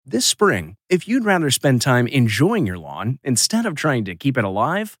This spring, if you'd rather spend time enjoying your lawn instead of trying to keep it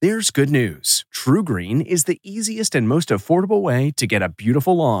alive, there's good news. TruGreen is the easiest and most affordable way to get a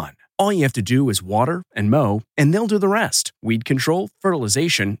beautiful lawn. All you have to do is water and mow, and they'll do the rest. Weed control,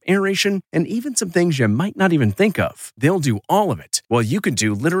 fertilization, aeration, and even some things you might not even think of. They'll do all of it, while you can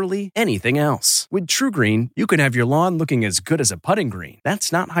do literally anything else. With TruGreen, you can have your lawn looking as good as a putting green.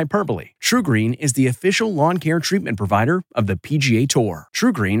 That's not hyperbole. TruGreen is the official lawn care treatment provider of the PGA Tour.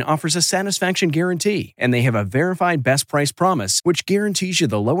 TruGreen offers a satisfaction guarantee, and they have a verified best price promise, which guarantees you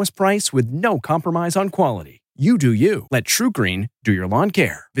the lowest price with no compromise on quality. You do you. Let TruGreen do your lawn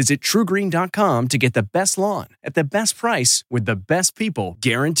care. Visit TruGreen.com to get the best lawn at the best price with the best people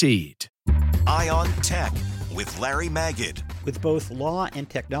guaranteed. Eye on Tech with Larry Magid. With both law and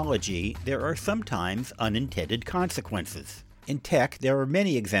technology, there are sometimes unintended consequences. In tech, there are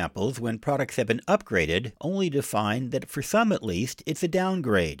many examples when products have been upgraded, only to find that, for some at least, it's a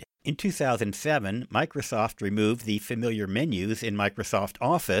downgrade. In 2007, Microsoft removed the familiar menus in Microsoft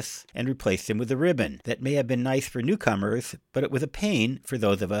Office and replaced them with a ribbon. That may have been nice for newcomers, but it was a pain for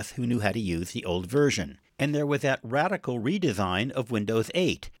those of us who knew how to use the old version. And there was that radical redesign of Windows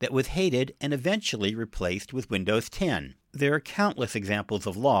 8 that was hated and eventually replaced with Windows 10. There are countless examples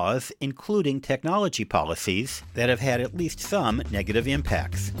of laws, including technology policies, that have had at least some negative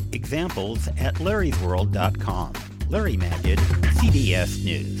impacts. Examples at larrysworld.com. Larry Magid, CBS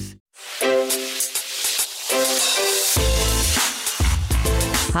News.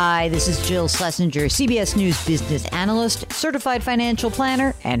 Hi, this is Jill Schlesinger, CBS News business analyst, certified financial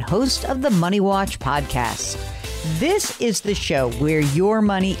planner, and host of the Money Watch podcast. This is the show where your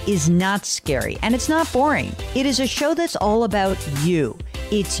money is not scary and it's not boring. It is a show that's all about you.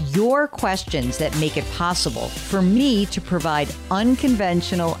 It's your questions that make it possible for me to provide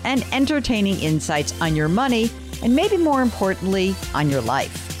unconventional and entertaining insights on your money, and maybe more importantly, on your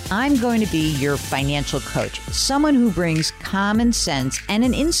life. I'm going to be your financial coach, someone who brings common sense and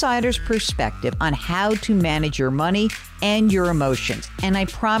an insider's perspective on how to manage your money and your emotions. And I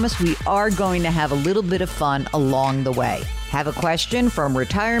promise we are going to have a little bit of fun along the way. Have a question from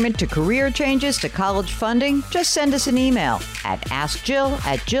retirement to career changes to college funding? Just send us an email at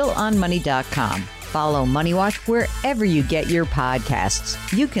askjill@jillonmoney.com. Follow Money Watch wherever you get your podcasts.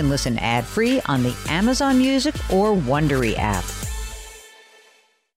 You can listen ad-free on the Amazon Music or Wondery app.